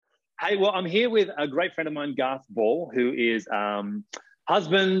Hey, well, I'm here with a great friend of mine, Garth Ball, who is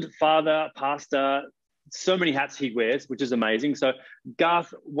husband, father, pastor, so many hats he wears, which is amazing. So,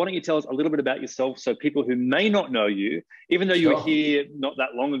 Garth, why don't you tell us a little bit about yourself so people who may not know you, even though you were Sure. here not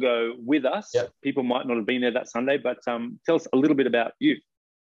that long ago with us, Yep. people might not have been there that Sunday, but tell us a little bit about you.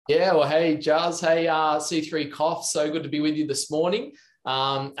 Yeah. Well, hey, Jazz. Hey, C3 Cough. So good to be with you this morning.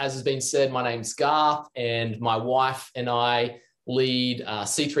 As has been said, my name's Garth, and my wife and I lead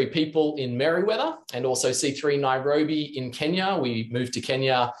C3 People in Merriweather and also C3 Nairobi in Kenya. We moved to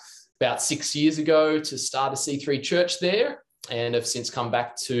Kenya about 6 years ago to start a C3 church there, and have since come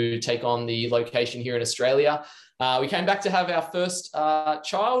back to take on the location here in Australia. We came back to have our first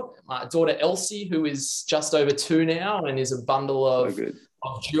child, my daughter Elsie, who is just over 2 now and is a bundle So of good.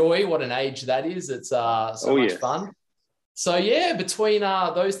 joy. What an age that is. It's so Oh, much yes. fun. So yeah, between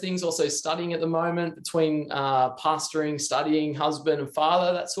those things, also studying at the moment, between pastoring, studying, husband and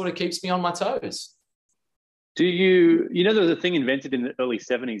father, that sort of keeps me on my toes. There was a thing invented in the early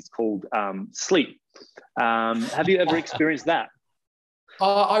 70s called sleep. Have you ever experienced that?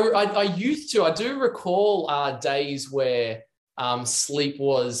 I used to. I do recall days where sleep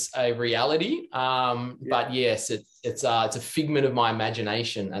was a reality. Yeah. But yes, it's a figment of my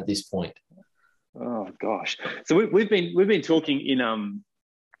imagination at this point. Oh gosh. So we've been talking in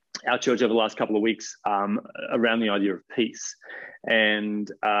our church over the last couple of weeks around the idea of peace,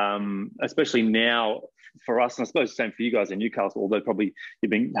 and especially now for us, and I suppose the same for you guys in Newcastle. Although probably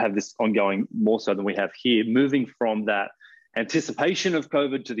have this ongoing more so than we have here, moving from that anticipation of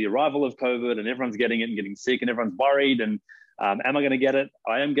COVID to the arrival of COVID, and everyone's getting it and getting sick, and everyone's worried and am I going to get it?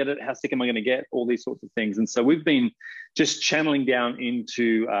 I am get it. How sick am I going to get? All these sorts of things. And so we've been just channeling down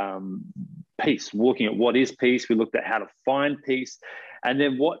into peace, looking at what is peace. We looked at how to find peace, and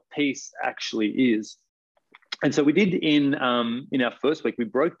then what peace actually is. And so we did in our first week, we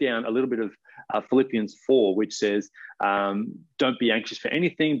broke down a little bit of Philippians 4, which says, don't be anxious for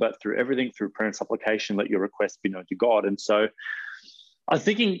anything, but through everything, through prayer and supplication, let your requests be known to God. And so I was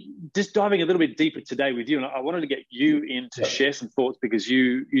thinking, just diving a little bit deeper today with you, and I wanted to get you in to share some thoughts because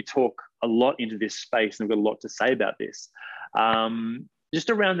you talk a lot into this space and have got a lot to say about this. Just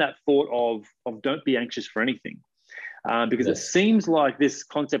around that thought of don't be anxious for anything, because it Yes. seems like this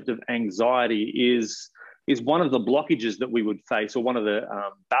concept of anxiety is one of the blockages that we would face, or one of the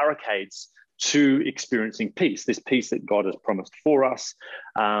barricades to experiencing peace, this peace that God has promised for us.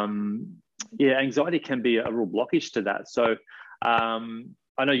 Anxiety can be a real blockage to that. So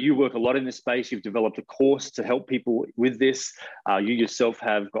I know you work a lot in this space. You've developed a course to help people with this. You yourself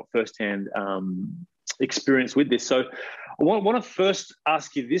have got firsthand experience with this. So I want to first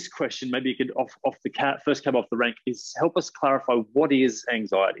ask you this question. Maybe you could first cab off the rank, is help us clarify what is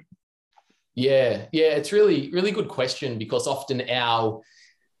anxiety. Yeah, it's really, really good question, because often our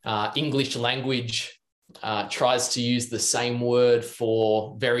English language tries to use the same word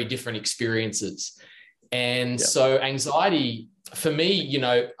for very different experiences. And Yeah. so anxiety, for me,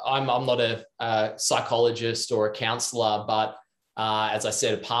 I'm not a psychologist or a counselor, but as I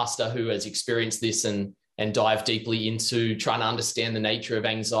said, a pastor who has experienced this and dive deeply into trying to understand the nature of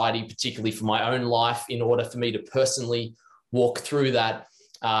anxiety, particularly for my own life, in order for me to personally walk through that.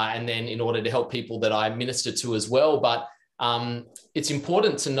 And then in order to help people that I minister to as well. But it's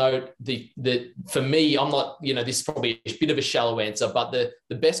important to note that for me, I'm not, this is probably a bit of a shallow answer, but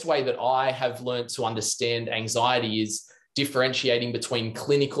the best way that I have learned to understand anxiety is differentiating between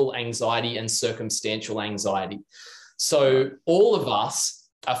clinical anxiety and circumstantial anxiety. So all of us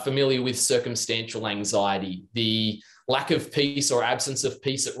are familiar with circumstantial anxiety, the lack of peace or absence of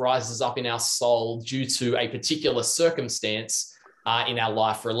peace that rises up in our soul due to a particular circumstance in our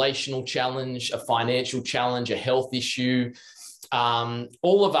life, relational challenge, a financial challenge, a health issue.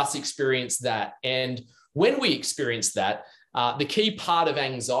 All of us experience that. And when we experience that, the key part of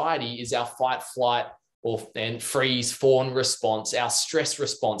anxiety is our fight, flight, and freeze, fawn response, our stress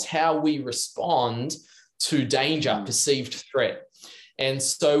response, how we respond to danger, perceived threat. And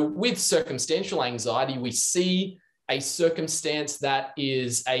so with circumstantial anxiety, we see a circumstance that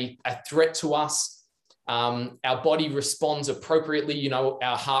is a threat to us. Our body responds appropriately.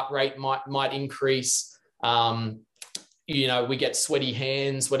 Our heart rate might increase. We get sweaty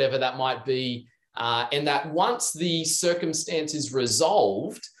hands, whatever that might be. And that once the circumstance is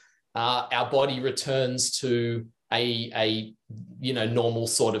resolved, our body returns to a normal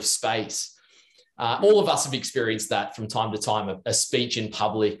sort of space. All of us have experienced that from time to time, a speech in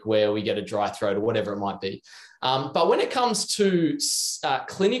public where we get a dry throat or whatever it might be. But when it comes to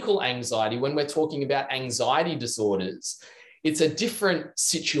clinical anxiety, when we're talking about anxiety disorders, it's a different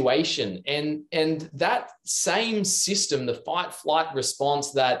situation. And that same system, the fight-flight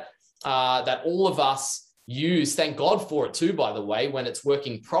response that that all of us use. Thank God for it too, by the way. When it's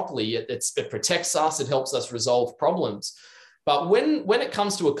working properly, it protects us, it helps us resolve problems. But when it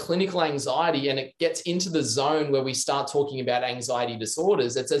comes to a clinical anxiety and it gets into the zone where we start talking about anxiety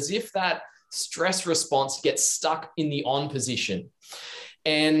disorders, it's as if that stress response gets stuck in the on position.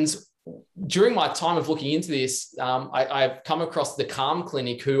 And during my time of looking into this, I've come across the Calm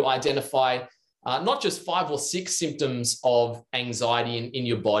Clinic, who identify not just 5 or 6 symptoms of anxiety in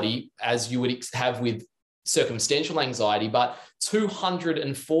your body, as you would have with circumstantial anxiety, but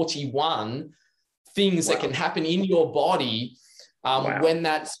 241 things that can happen in your body when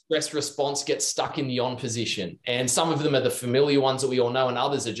that stress response gets stuck in the on position. And some of them are the familiar ones that we all know, and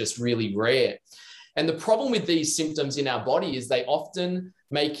others are just really rare. And the problem with these symptoms in our body is they often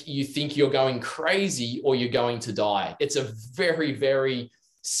make you think you're going crazy or you're going to die. It's a very, very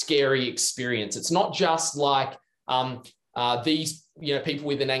scary experience. It's not just like these people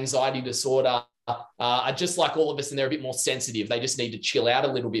with an anxiety disorder are just like all of us, and they're a bit more sensitive. They just need to chill out a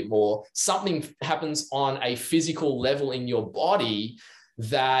little bit more. Something happens on a physical level in your body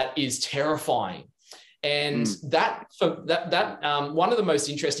that is terrifying. And that one of the most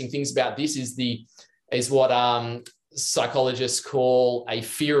interesting things about this is what psychologists call a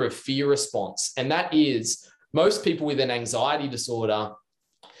fear of fear response. And that is, most people with an anxiety disorder,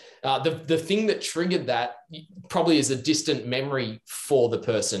 the thing that triggered that probably is a distant memory for the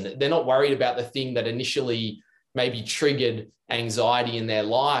person. They're not worried about the thing that initially maybe triggered anxiety in their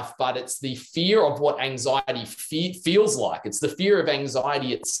life, but it's the fear of what anxiety feels like. It's the fear of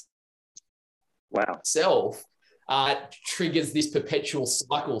anxiety itself triggers this perpetual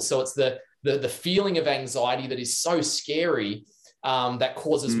cycle. So it's the feeling of anxiety that is so scary that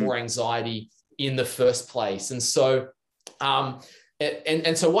causes more anxiety in the first place. And so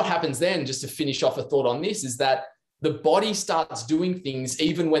And so what happens then, just to finish off a thought on this, is that the body starts doing things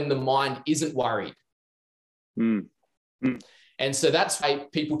even when the mind isn't worried. And so that's why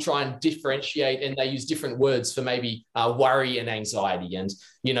people try and differentiate, and they use different words for maybe worry and anxiety. And,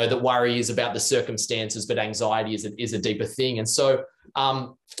 that worry is about the circumstances, but anxiety is a deeper thing. And so,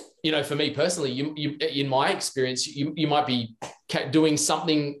 for me personally, you in my experience, you might be doing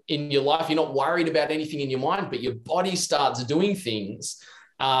something in your life. You're not worried about anything in your mind, but your body starts doing things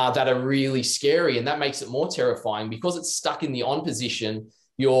that are really scary. And that makes it more terrifying because it's stuck in the on position.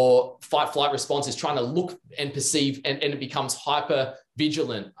 Your fight-flight response is trying to look and perceive, and it becomes hyper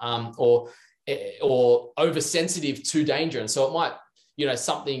vigilant or oversensitive to danger. And so it might,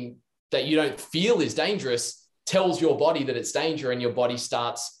 something that you don't feel is dangerous tells your body that it's danger, and your body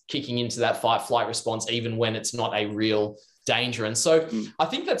starts kicking into that fight-flight response even when it's not a real danger. And so I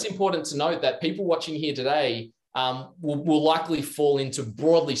think that's important to note, that people watching here today will likely fall into,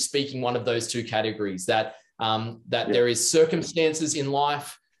 broadly speaking, one of those two categories, that there is circumstances in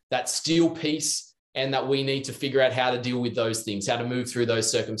life that steal peace, and that we need to figure out how to deal with those things, how to move through those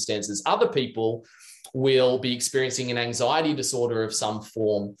circumstances. Other people will be experiencing an anxiety disorder of some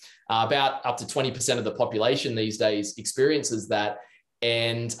form. About up to 20% of the population these days experiences that,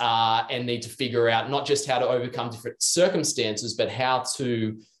 and need to figure out not just how to overcome different circumstances, but how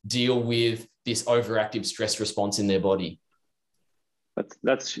to deal with this overactive stress response in their body.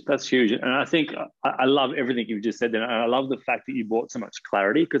 That's huge. And I think I love everything you've just said there. And I love the fact that you brought so much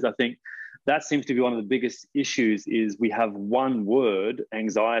clarity, because I think that seems to be one of the biggest issues, is we have one word,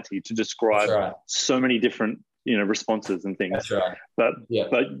 anxiety, to describe so many different, responses and things. That's right. But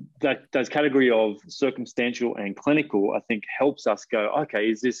that category of circumstantial and clinical, I think, helps us go, okay,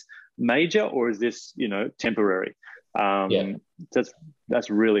 is this major or is this, temporary? That's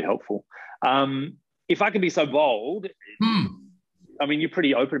really helpful. If I can be so bold, I mean, you're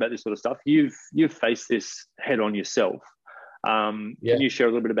pretty open about this sort of stuff. You've faced this head on yourself. Can you share a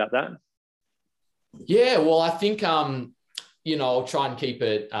little bit about that? Yeah, well, I think, I'll try and keep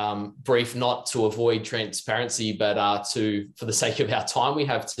it brief, not to avoid transparency, but for the sake of our time we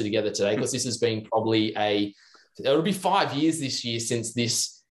have together today, because this has been probably it'll be 5 years this year since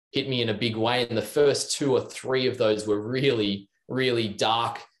this hit me in a big way. And the first 2 or 3 of those were really, really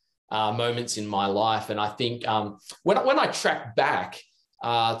dark moments in my life. And I think when I track back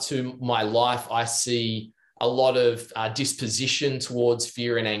to my life, I see a lot of disposition towards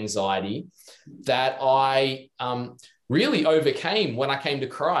fear and anxiety that I really overcame when I came to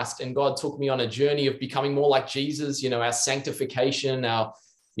Christ, and God took me on a journey of becoming more like Jesus, our sanctification, our,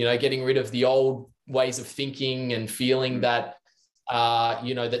 getting rid of the old ways of thinking and feeling that,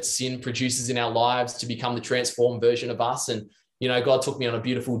 that sin produces in our lives, to become the transformed version of us. And, God took me on a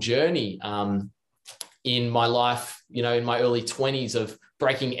beautiful journey in my life, in my early 20s, of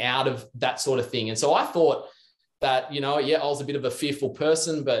breaking out of that sort of thing. And so I thought that, I was a bit of a fearful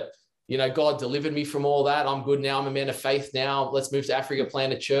person, but God delivered me from all that. I'm good now. I'm a man of faith now. Let's move to Africa,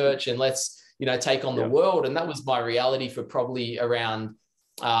 plant a church, and let's, take on the world. And that was my reality for probably around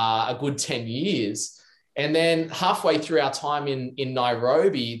a good 10 years. And then halfway through our time in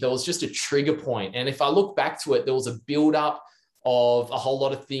Nairobi, there was just a trigger point. And if I look back to it, there was a build-up of a whole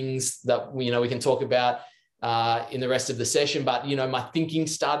lot of things that, we can talk about in the rest of the session. But, my thinking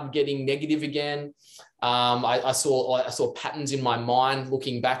started getting negative again. I saw patterns in my mind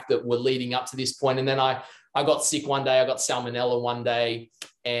looking back that were leading up to this point. And then I got sick one day. I got salmonella one day.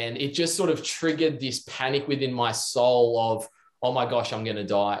 And it just sort of triggered this panic within my soul of, oh my gosh, I'm going to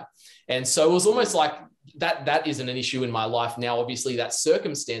die. And so it was almost like that isn't an issue in my life now, obviously, that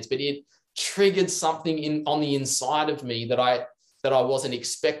circumstance, but it triggered something on the inside of me that I wasn't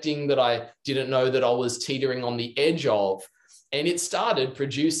expecting, that I didn't know that I was teetering on the edge of. And it started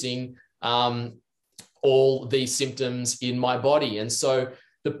producing all these symptoms in my body. And so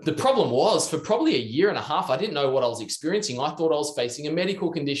the problem was, for probably a year and a half, I didn't know what I was experiencing. I thought I was facing a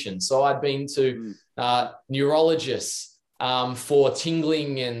medical condition. So I'd been to neurologists for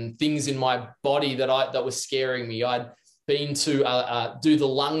tingling and things in my body that was scaring me. I'd been to do the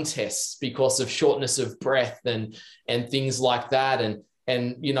lung tests because of shortness of breath and things like that.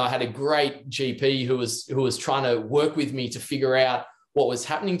 And I had a great GP who was trying to work with me to figure out what was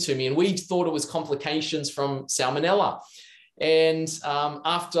happening to me. And we thought it was complications from salmonella. And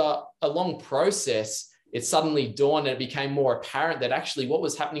after a long process, it suddenly dawned and it became more apparent that actually what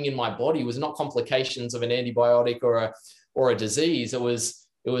was happening in my body was not complications of an antibiotic or a disease. It was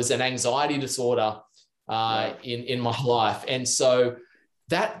an anxiety disorder in my life. And so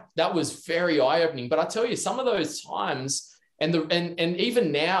that was very eye-opening. But I tell you, some of those times, and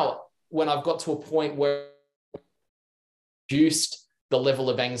even now, when I've got to a point where I've reduced the level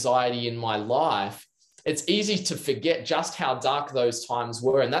of anxiety in my life, it's easy to forget just how dark those times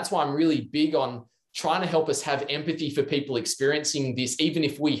were. And that's why I'm really big on trying to help us have empathy for people experiencing this, even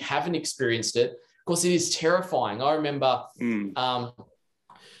if we haven't experienced it, because it is terrifying. I remember, one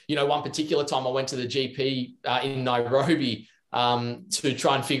particular time I went to the GP in Nairobi to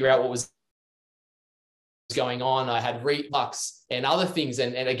try and figure out what was going on. I had reflux and other things.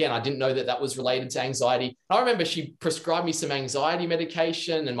 And again, I didn't know that was related to anxiety. I remember she prescribed me some anxiety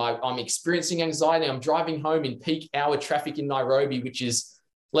medication, and I'm experiencing anxiety. I'm driving home in peak hour traffic in Nairobi, which is,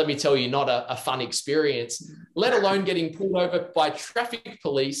 let me tell you, not a fun experience, let alone getting pulled over by traffic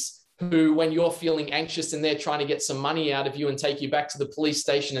police who, when you're feeling anxious and they're trying to get some money out of you and take you back to the police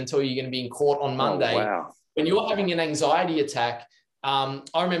station and tell you you're going to be in court on Monday. Oh, wow. When you're having an anxiety attack, I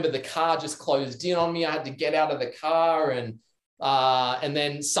remember the car just closed in on me. I had to get out of the car and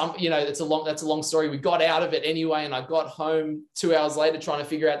then some, that's a long story. We got out of it anyway. And I got home 2 hours later trying to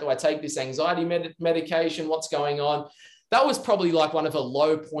figure out, do I take this anxiety medication? What's going on? That was probably like one of the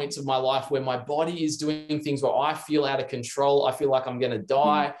low points of my life, where my body is doing things where I feel out of control. I feel like I'm going to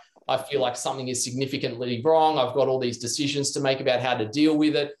die. I feel like something is significantly wrong. I've got all these decisions to make about how to deal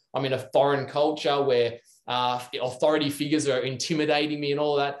with it. I'm in a foreign culture where authority figures are intimidating me and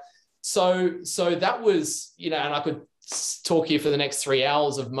all of that. So that was, and I could talk here for the next 3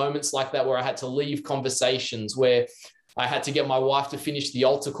 hours of moments like that, where I had to leave conversations, where I had to get my wife to finish the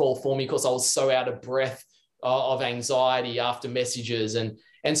altar call for me because I was so out of breath of anxiety after messages.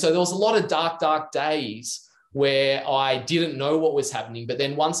 And so there was a lot of dark days where I didn't know what was happening. But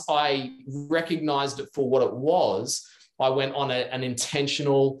then once I recognized it for what it was, I went on an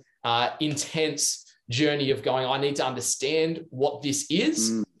intentional, intense journey of going, I need to understand what this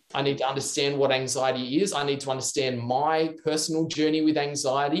is. I need to understand what anxiety is. I need to understand my personal journey with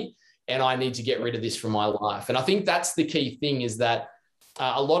anxiety, and I need to get rid of this from my life. And I think that's the key thing, is that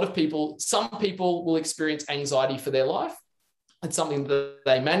some people will experience anxiety for their life. It's something that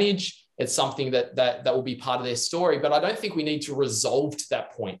they manage. It's something that will be part of their story. But I don't think we need to resolve to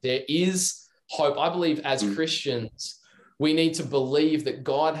that point. There is hope. I believe as Christians, we need to believe that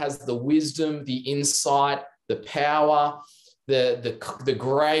God has the wisdom, the insight, the power, the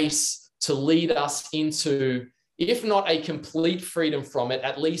grace to lead us into, if not a complete freedom from it,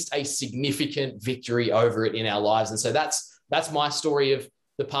 at least a significant victory over it in our lives. And so that's my story of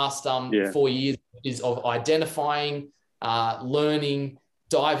the past 4 years, is of identifying, learning,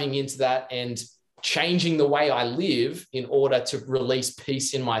 diving into that, and changing the way I live in order to release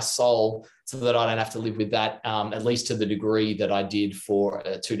peace in my soul, so that I don't have to live with that, at least to the degree that I did for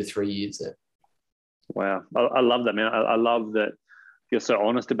 2 to 3 years there. Wow. I love that, man. I love that you're so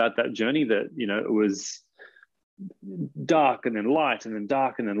honest about that journey, that, it was dark and then light and then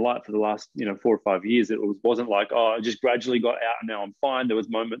dark and then light for the last 4 or 5 years. It wasn't like, oh, I just gradually got out and now I'm fine. There was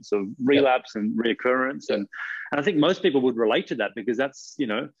moments of relapse and reoccurrence, and I think most people would relate to that, because that's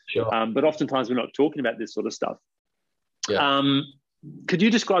Sure. but oftentimes we're not talking about this sort of stuff. Yeah. Could you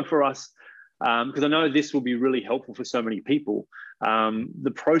describe for us, because I know this will be really helpful for so many people,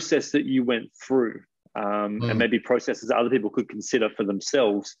 the process that you went through, and maybe processes that other people could consider for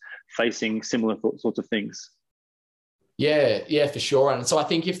themselves facing similar sorts of things? Yeah, for sure. And so I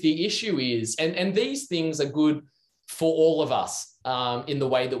think if the issue is, and these things are good for all of us in the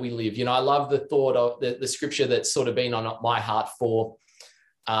way that we live. I love the thought of the scripture that's sort of been on my heart for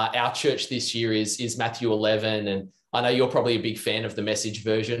our church this year is Matthew 11. And I know you're probably a big fan of the Message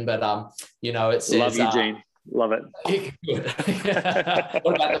version, but it says, love you, Gene. Love it.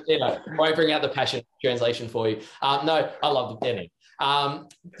 What about won't bring out the Passion translation for you? No, I love the penny.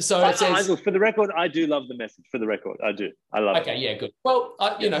 So it says, for the record, I do love the Message. For the record, I do. I love it. Okay, yeah, good. Well,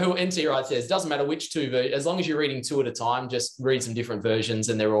 who NT Wright says, doesn't matter which two, as long as you're reading two at a time, just read some different versions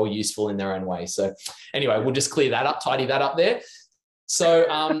and they're all useful in their own way. So anyway, we'll just clear that up, tidy that up there. So,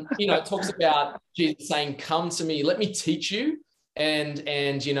 it talks about Jesus saying, come to me, let me teach you. And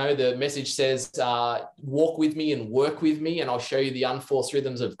the Message says, walk with me and work with me, and I'll show you the unforced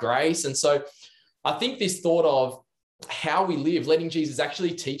rhythms of grace. And so I think this thought of how we live, letting Jesus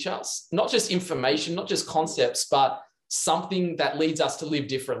actually teach us, not just information, not just concepts, but something that leads us to live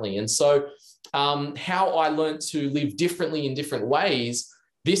differently. And so how I learned to live differently in different ways,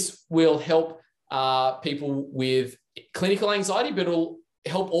 this will help people with clinical anxiety, but it'll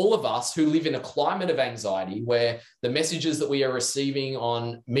help all of us who live in a climate of anxiety where the messages that we are receiving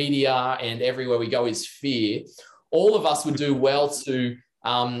on media and everywhere we go is fear. All of us would do well to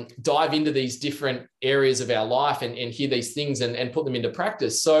dive into these different areas of our life and hear these things and put them into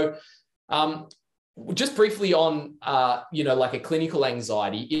practice. So just briefly on, like a clinical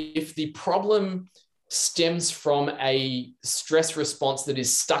anxiety, if the problem stems from a stress response that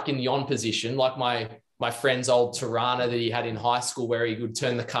is stuck in the on position, like my friend's old Tirana that he had in high school, where he would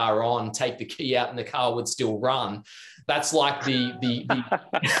turn the car on, take the key out, and the car would still run. That's like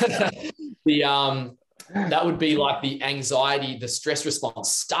that would be like the anxiety, the stress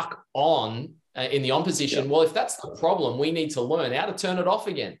response stuck on in the on position. Yeah. Well, if that's the problem, we need to learn how to turn it off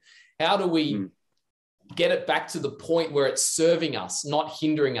again. How do we get it back to the point where it's serving us, not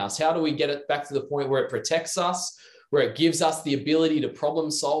hindering us? How do we get it back to the point where it protects us, where it gives us the ability to problem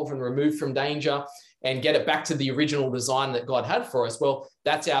solve and remove from danger and get it back to the original design that God had for us? Well,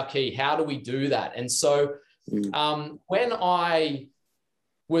 that's our key. How do we do that? And so when I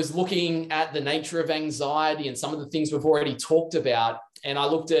was looking at the nature of anxiety and some of the things we've already talked about, and I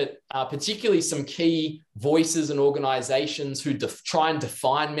looked at particularly some key voices and organizations who try and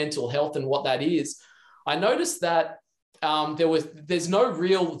define mental health and what that is, I noticed that there's no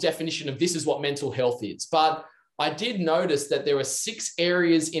real definition of this is what mental health is, but I did notice that there are 6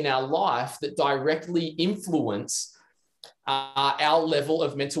 areas in our life that directly influence our level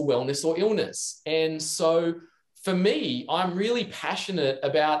of mental wellness or illness. And so for me, I'm really passionate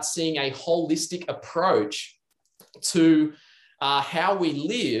about seeing a holistic approach to how we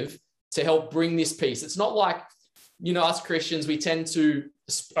live to help bring this peace. It's not like, us Christians, we tend to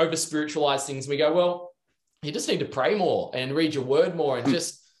over spiritualize things. We go, well, you just need to pray more and read your word more and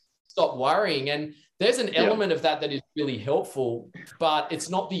just stop worrying. And there's an element of that is really helpful, but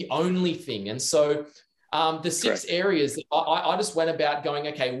it's not the only thing. And so the 6 areas, I just went about going,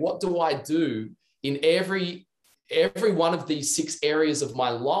 okay, what do I do in every one of these 6 areas of my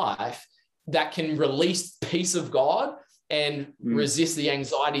life that can release peace of God and resist the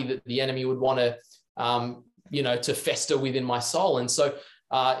anxiety that the enemy would want to, to fester within my soul. And so,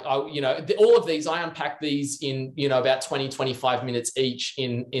 all of these, I unpack these in, about 20, 25 minutes each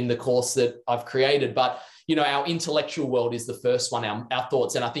in the course that I've created. But, our intellectual world is the first one, our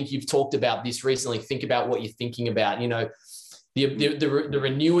thoughts. And I think you've talked about this recently. Think about what you're thinking about, the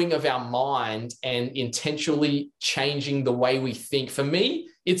renewing of our mind and intentionally changing the way we think. For me,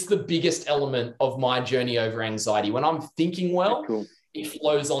 it's the biggest element of my journey over anxiety. When I'm thinking well, it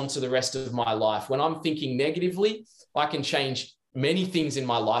flows on to the rest of my life. When I'm thinking negatively, I can change many things in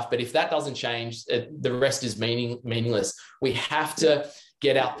my life, but if that doesn't change, the rest is meaningless. We have to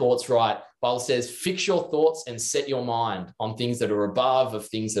get our thoughts right. Bible says, fix your thoughts and set your mind on things that are above, of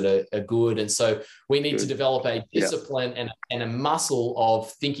things that are good. And so we need to develop a discipline and a muscle of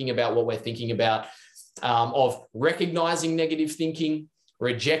thinking about what we're thinking about, of recognizing negative thinking,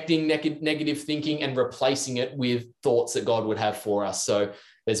 rejecting negative thinking, and replacing it with thoughts that God would have for us. So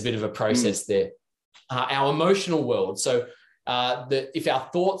there's a bit of a process there. Our emotional world. So that if our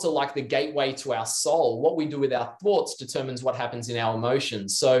thoughts are like the gateway to our soul, what we do with our thoughts determines what happens in our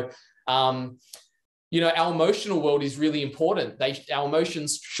emotions. So, our emotional world is really important. Our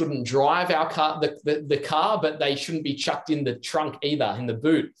emotions shouldn't drive our car, the car, but they shouldn't be chucked in the trunk either, in the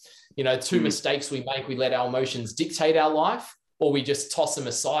boot. Two mistakes we make: we let our emotions dictate our life, or we just toss them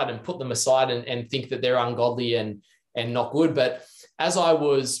aside and put them aside and think that they're ungodly and not good. But as I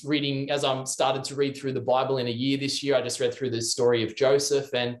started to read through the Bible in a year this year, I just read through the story of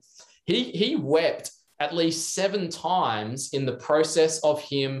Joseph, and he wept at least 7 times in the process of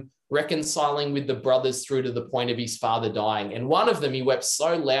him reconciling with the brothers through to the point of his father dying. And one of them, he wept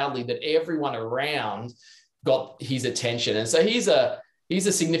so loudly that everyone around got his attention. And so he's a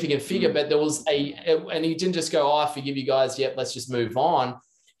significant figure, but there was and he didn't just go, "Oh, I forgive you guys. Yep, let's just move on."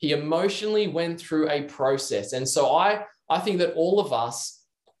 He emotionally went through a process. And so I think that all of us,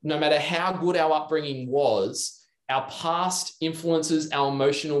 no matter how good our upbringing was, our past influences our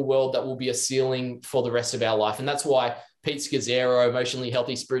emotional world that will be a ceiling for the rest of our life. And that's why Pete Scazzero, emotionally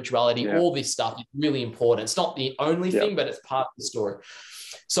healthy spirituality, all this stuff is really important. It's not the only thing, but it's part of the story.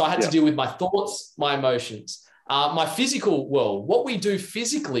 So I had to deal with my thoughts, my emotions, my physical world. What we do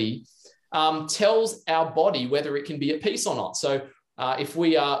physically tells our body whether it can be at peace or not. So if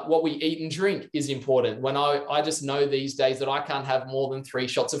what we eat and drink is important. When I just know these days that I can't have more than 3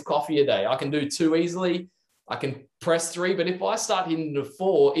 shots of coffee a day. I can do 2 easily. I can press 3, but if I start hitting to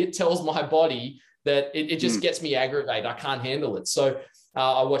 4, it tells my body that it just gets me aggravated. I can't handle it. So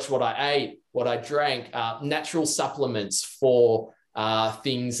I watch what I ate, what I drank, natural supplements for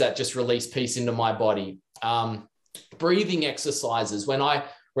things that just release peace into my body. Breathing exercises. When I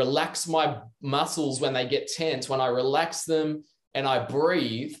relax my muscles, when they get tense, when I relax them and I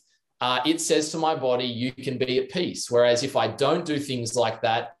breathe, it says to my body, you can be at peace. Whereas if I don't do things like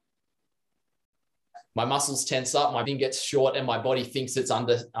that, my muscles tense up, my thing gets short, and my body thinks it's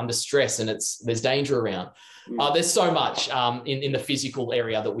under stress, and there's danger around. There's so much in the physical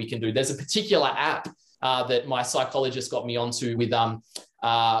area that we can do. There's a particular app that my psychologist got me onto with EMDR.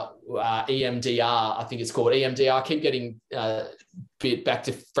 I think it's called EMDR. I keep getting bit back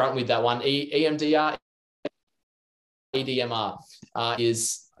to front with that one. EMDR, EDMR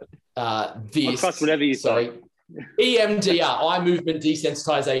is this. I'll trust whatever you say. EMDR, eye movement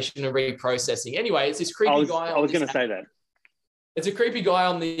desensitization and reprocessing. Anyway, it's this creepy guy. I was going to say that. It's a creepy guy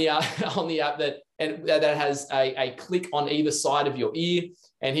on the app that has a click on either side of your ear,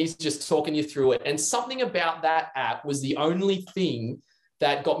 and he's just talking you through it. And something about that app was the only thing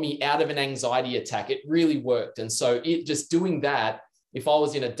that got me out of an anxiety attack. It really worked. And so just doing that, if I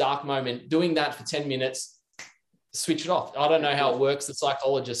was in a dark moment, doing that for 10 minutes, switch it off. I don't know how it works. The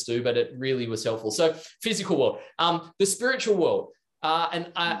psychologists do, but it really was helpful. So physical world, the spiritual world,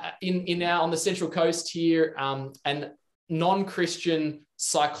 and on the Central Coast here, an non-Christian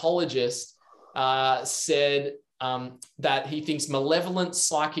psychologist said that he thinks malevolent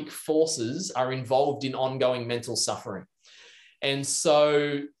psychic forces are involved in ongoing mental suffering. And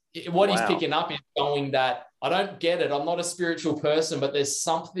so what he's picking up is going that, I don't get it. I'm not a spiritual person, but there's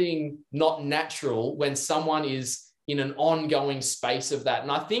something not natural when someone is in an ongoing space of that.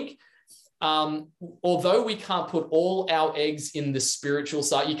 And I think, although we can't put all our eggs in the spiritual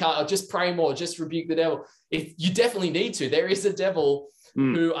side, you can't just pray more, just rebuke the devil. You definitely need to. There is a devil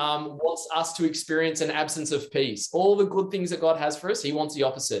who wants us to experience an absence of peace. All the good things that God has for us, he wants the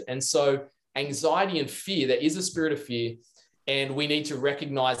opposite. And so anxiety and fear, there is a spirit of fear. And we need to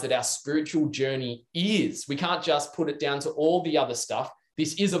recognize that our spiritual journey we can't just put it down to all the other stuff.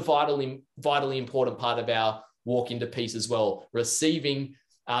 This is a vitally important part of our walk into peace as well. Receiving,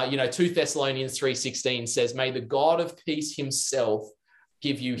 2 Thessalonians 3:16 says, may the God of peace himself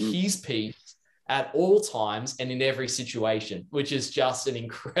give you his peace at all times and in every situation, which is just an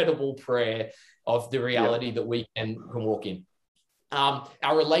incredible prayer of the reality that we can walk in.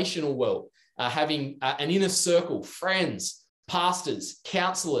 Our relational world, having an inner circle, friends, pastors,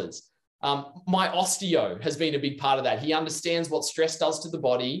 counselors. My osteo has been a big part of that. He understands what stress does to the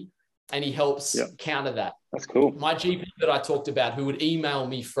body, and he helps counter that. That's cool. My GP that I talked about, who would email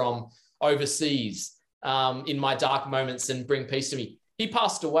me from overseas in my dark moments and bring peace to me, he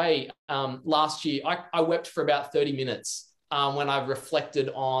passed away last year. I wept for about 30 minutes when I reflected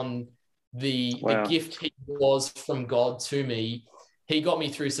on the gift he was from God to me. He got me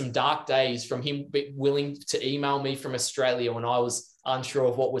through some dark days, from him willing to email me from Australia when I was unsure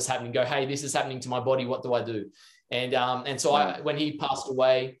of what was happening, go, hey, this is happening to my body. What do I do? And so when he passed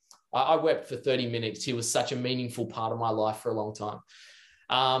away, I wept for 30 minutes. He was such a meaningful part of my life for a long time.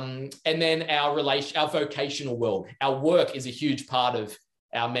 And then our vocational world, our work is a huge part of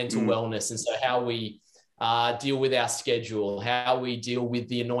our mental wellness. And so how we deal with our schedule, how we deal with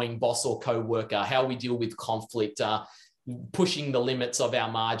the annoying boss or co-worker, how we deal with conflict, pushing the limits of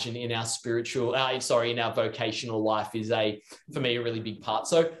our margin in our in our vocational life is for me, a really big part.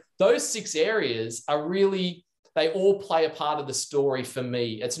 So those 6 areas are really, they all play a part of the story for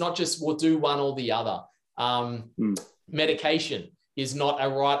me. It's not just we'll do one or the other. Medication is not a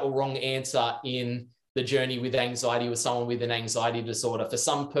right or wrong answer in the journey with anxiety with someone with an anxiety disorder. For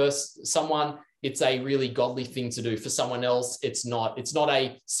someone, it's a really godly thing to do. For someone else, it's not. It's not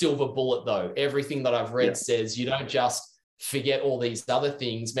a silver bullet, though. Everything that I've read says you don't just forget all these other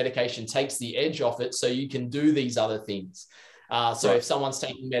things. Medication takes the edge off it so you can do these other things. If someone's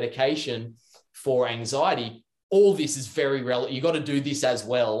taking medication for anxiety, all this is very relevant. You've got to do this as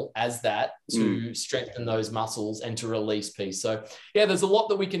well as that to strengthen those muscles and to release peace. So yeah, there's a lot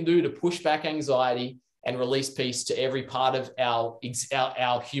that we can do to push back anxiety and release peace to every part of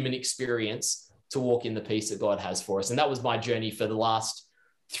our human experience to walk in the peace that God has for us. And that was my journey for the last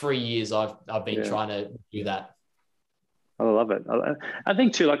 3 years. I've been trying to do that. I love it. I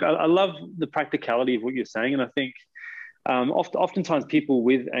think too, like I love the practicality of what you're saying. And I think oftentimes people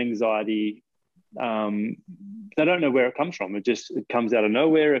with anxiety, they don't know where it comes from. It comes out of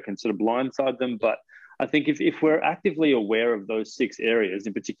nowhere. It can sort of blindside them. But I think if we're actively aware of those 6 areas,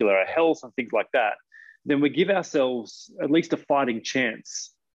 in particular our health and things like that, then we give ourselves at least a fighting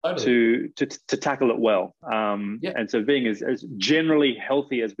chance to tackle it well. And so being as generally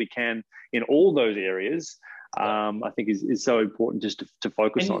healthy as we can in all those areas, I think is so important just to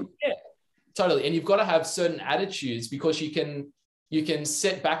focus on. Yeah, totally. And you've got to have certain attitudes, because you can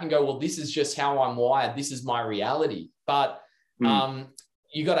sit back and go, well, this is just how I'm wired. This is my reality. But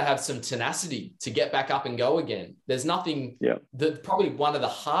you got to have some tenacity to get back up and go again. There's nothing that probably one of the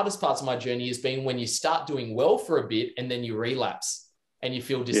hardest parts of my journey has been when you start doing well for a bit and then you relapse and you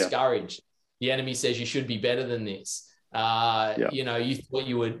feel discouraged. The enemy says you should be better than this. You know, you thought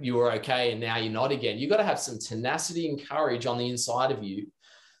you were okay and now you're not again. You got to have some tenacity and courage on the inside of you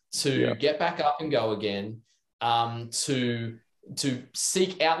to get back up and go again, to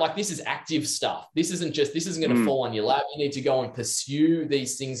seek out, like, this is active stuff. This isn't going to fall on your lap. You need to go and pursue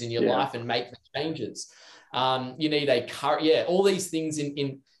these things in your life and make the changes. You need all these things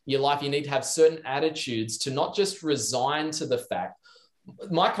in your life. You need to have certain attitudes to not just resign to the fact.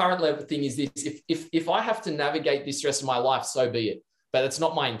 My current level thing is this: if I have to navigate this rest of my life, so be it. But it's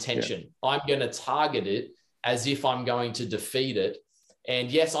not my intention. I'm going to target it as if I'm going to defeat it.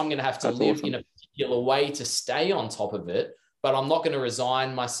 And yes, I'm going to have to live in a particular way to stay on top of it. But I'm not going to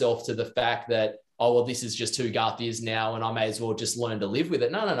resign myself to the fact that, oh, well, this is just who Garth is now, and I may as well just learn to live with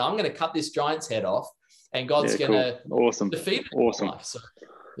it. No. I'm going to cut this giant's head off, and God's going to defeat it. Awesome. So,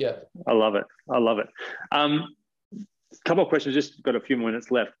 yeah. I love it. A couple of questions, just got a few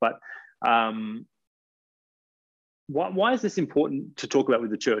minutes left, but why is this important to talk about with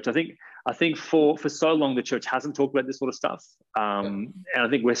the church? I think for so long, the church hasn't talked about this sort of stuff. And I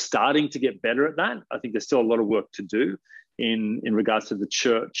think we're starting to get better at that. I think there's still a lot of work to do in regards to the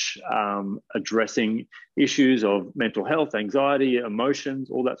church addressing issues of mental health, anxiety,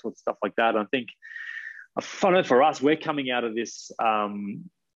 emotions, all that sort of stuff like that. I think for us, we're coming out of this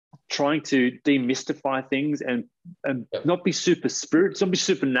trying to demystify things and not be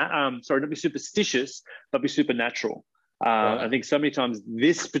not be superstitious, but be supernatural. I think so many times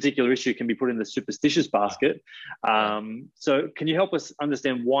this particular issue can be put in the superstitious basket. So can you help us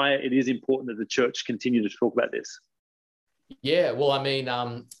understand why it is important that the church continue to talk about this? Yeah, well, I mean,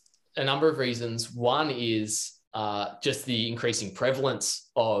 a number of reasons. One is just the increasing prevalence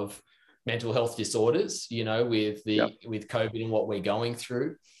of mental health disorders, you know, with COVID and what we're going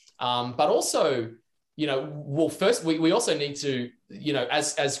through. But also, you know, well, first, we also need to, you know,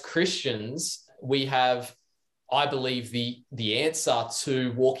 as Christians, we have, I believe, the answer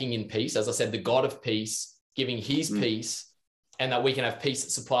to walking in peace. As I said, the God of peace, giving his peace, and that we can have peace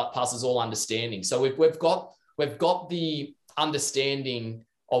that surpasses all understanding. So we've got the understanding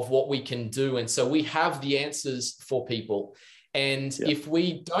of what we can do. And so we have the answers for people. And if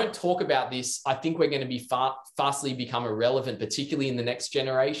we don't talk about this, I think we're going to be fastly become irrelevant, particularly in the next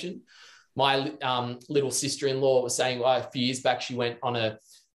generation. My little sister-in-law was saying, well, a few years back, she went on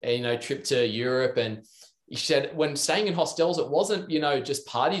a trip to Europe, and she said when staying in hostels, it wasn't, you know, just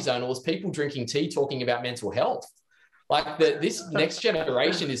party zone. It was people drinking tea, talking about mental health. Like this next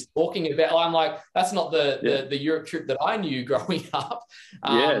generation is talking about, I'm like, that's not the Europe trip that I knew growing up.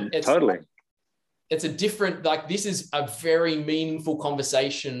 Totally. It's a different, like, this is a very meaningful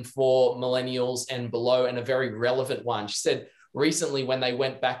conversation for millennials and below, and a very relevant one. She said recently when they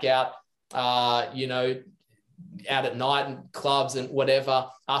went back out, you know, out at night and clubs and whatever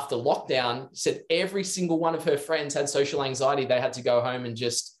after lockdown, said every single one of her friends had social anxiety. They had to go home and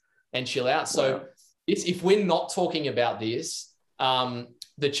chill out. So Wow. if we're not talking about this,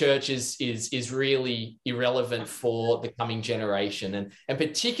 the church is really irrelevant for the coming generation. And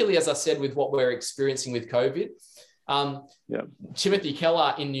particularly, as I said, with what we're experiencing with COVID, Timothy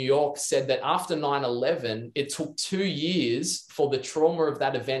Keller in New York said that after 9/11, it took 2 years for the trauma of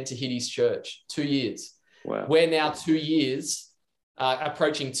that event to hit his church. 2 years. Wow. We're now 2 years,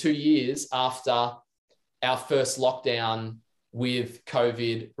 approaching 2 years after our first lockdown with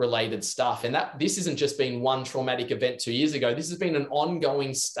COVID-related stuff. And this isn't just been one traumatic event 2 years ago. This has been an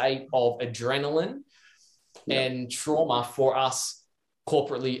ongoing state of adrenaline and trauma for us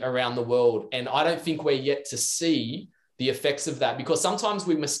corporately around the world. And I don't think we're yet to see the effects of that, because sometimes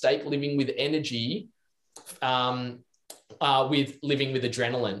we mistake living with energy with living with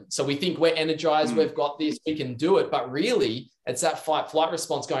adrenaline. So we think we're energized, we've got this, we can do it. But really, it's that fight-flight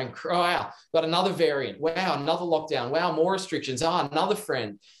response going, wow, got another variant. Wow, another lockdown. Wow, more restrictions. Another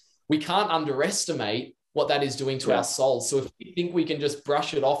friend. We can't underestimate what that is doing to our souls. So if we think we can just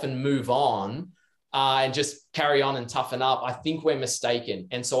brush it off and move on and just carry on and toughen up, I think we're mistaken.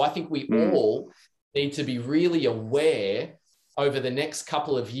 And so I think we all need to be really aware over the next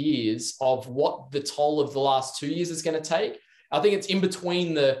couple of years of what the toll of the last 2 years is going to take. I think it's in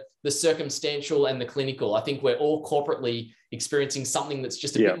between the circumstantial and the clinical. I think we're all corporately experiencing something that's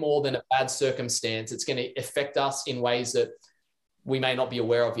just a bit more than a bad circumstance. It's going to affect us in ways that we may not be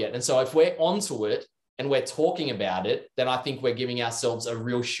aware of yet. And so if we're onto it and we're talking about it, then I think we're giving ourselves a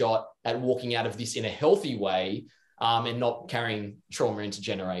real shot at walking out of this in a healthy way and not carrying trauma into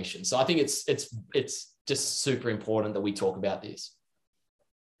generations. So I think it's just super important that we talk about this.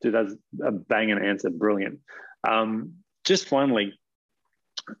 Dude, that's a banging answer. Brilliant. Just finally,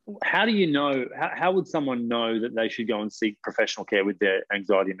 how do you know, how would someone know that they should go and seek professional care with their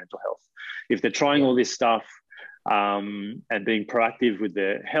anxiety and mental health? If they're trying all this stuff and being proactive with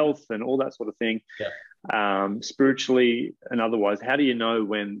their health and all that sort of thing, spiritually and otherwise, how do you know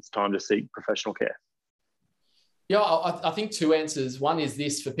when it's time to seek professional care? Yeah, I think two answers. One is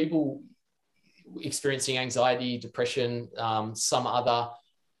this: for people experiencing anxiety, depression, some other,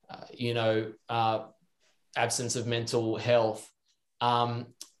 absence of mental health,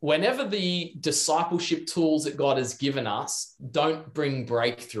 whenever the discipleship tools that God has given us don't bring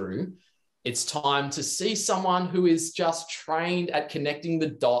breakthrough, it's time to see someone who is just trained at connecting the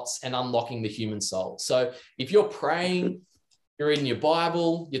dots and unlocking the human soul. So if you're praying, you're reading your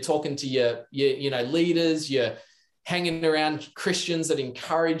Bible, you're talking to your leaders, you're hanging around Christians that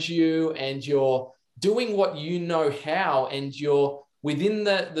encourage you, and you're doing what you know how, and you're within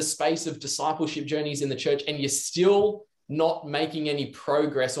the space of discipleship journeys in the church, and you're still not making any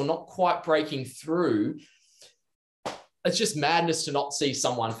progress or not quite breaking through, it's just madness to not see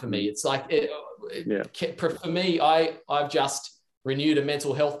someone. For me, it's like, for me, I've just renewed a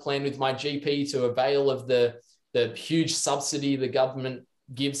mental health plan with my GP to avail of the huge subsidy the government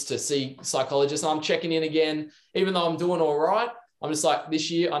gives to see psychologists. I'm checking in again, even though I'm doing all right. I'm just like, this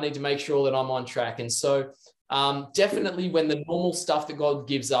year I need to make sure that I'm on track. And so definitely when the normal stuff that God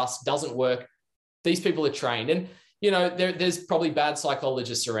gives us doesn't work, these people are trained. And, there's probably bad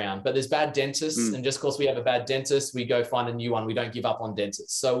psychologists around, but there's bad dentists. And just because we have a bad dentist, we go find a new one. We don't give up on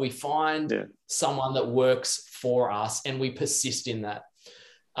dentists. So we find someone that works for us, and we persist in that.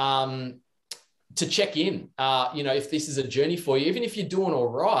 To check in, if this is a journey for you, even if you're doing all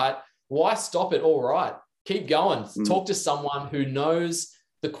right, why stop at all right? Keep going. Talk to someone who knows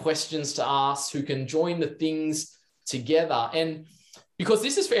the questions to ask, who can join the things together. And because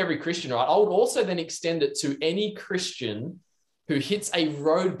this is for every Christian, right? I would also then extend it to any Christian who hits a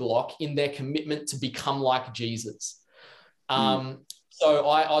roadblock in their commitment to become like Jesus. So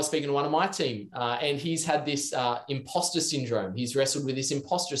I was speaking to one of my team, and he's had this imposter syndrome. He's wrestled with this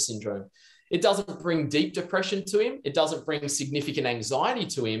imposter syndrome. It doesn't bring deep depression to him. It doesn't bring significant anxiety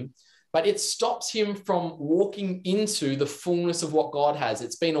to him, but it stops him from walking into the fullness of what God has.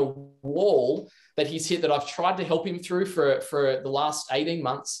 It's been a wall that he's hit that I've tried to help him through for the last 18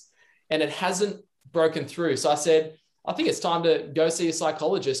 months, and it hasn't broken through. So I said, I think it's time to go see a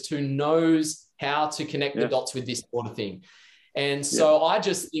psychologist who knows how to connect the dots with this sort of thing. And so I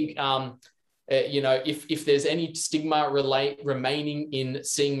just think, if there's any stigma remaining in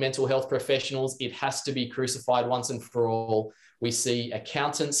seeing mental health professionals, it has to be crucified once and for all. We see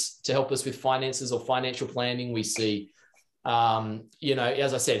accountants to help us with finances or financial planning. We see,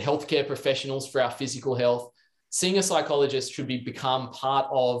 as I said, healthcare professionals for our physical health. Seeing a psychologist should become part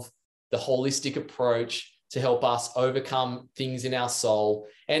of the holistic approach to help us overcome things in our soul.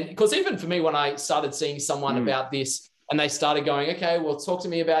 And because even for me, when I started seeing someone about this and they started going, okay, well, talk to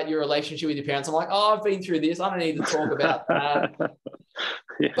me about your relationship with your parents. I'm like, oh, I've been through this. I don't need to talk about that.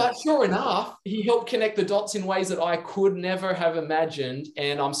 Yeah. But sure enough, he helped connect the dots in ways that I could never have imagined.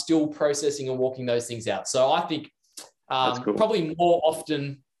 And I'm still processing and walking those things out. So I think cool. Probably more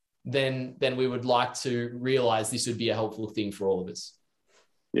often than we would like to realize, this would be a helpful thing for all of us.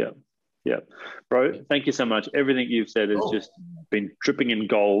 Yeah. Yeah. Bro, thank you so much. Everything you've said has just been dripping in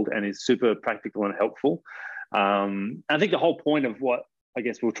gold and is super practical and helpful. I think the whole point of what I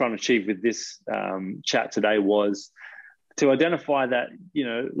guess we're trying to achieve with this chat today was to identify that, you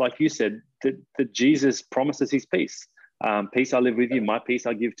know, like you said, that Jesus promises his peace. Peace I live with you, my peace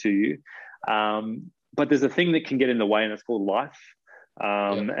I give to you. But there's a thing that can get in the way, and it's called life.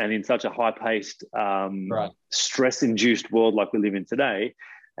 And in such a high-paced, stress-induced world like we live in today,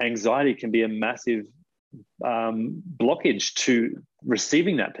 anxiety can be a massive blockage to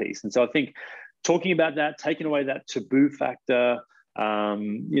receiving that peace. And so I think talking about that, taking away that taboo factor,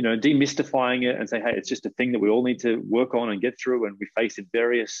 you know, demystifying it and say, hey, it's just a thing that we all need to work on and get through, and we face in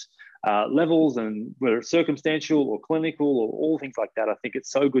various levels, and whether it's circumstantial or clinical or all things like that. I think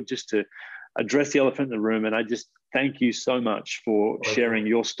it's so good just to address the elephant in the room. And I just thank you so much for sharing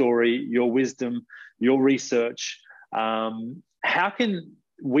your story, your wisdom, your research. How can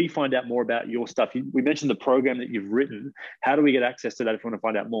we find out more about your stuff? We mentioned the program that you've written. How do we get access to that if we want to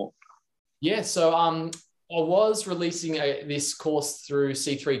find out more? Yeah, so I was releasing this course through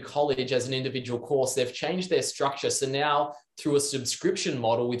C3 College as an individual course. They've changed their structure. So now through a subscription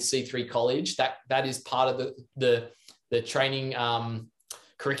model with C3 College, that is part of the training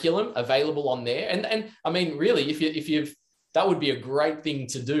curriculum available on there. And I mean, really, if you've, that would be a great thing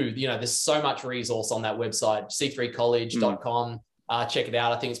to do. You know, there's so much resource on that website, c3college.com. Check it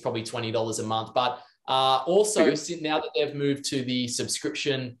out. I think it's probably $20 a month. But also, now that they've moved to the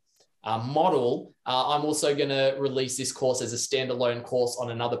subscription model, I'm also going to release this course as a standalone course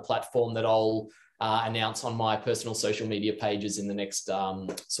on another platform that I'll announce on my personal social media pages in the next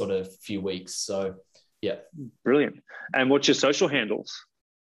sort of few weeks. So, yeah. Brilliant. And what's your social handles?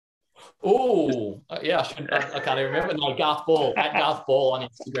 Oh, yeah, I can't even remember. No, Garth Ball, at Garth Ball on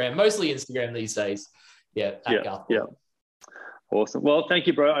Instagram, mostly Instagram these days. Yeah, at Garth Ball. Yeah. Awesome. Well, thank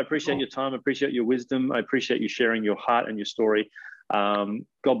you, bro. I appreciate your time. I appreciate your wisdom. I appreciate you sharing your heart and your story. God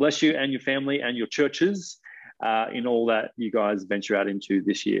bless you and your family and your churches in all that you guys venture out into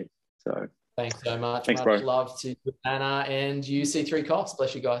this year. So thanks so much. Thanks, bro. Much love to Anna and you, C3 Cox.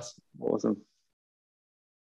 Bless you guys. Awesome.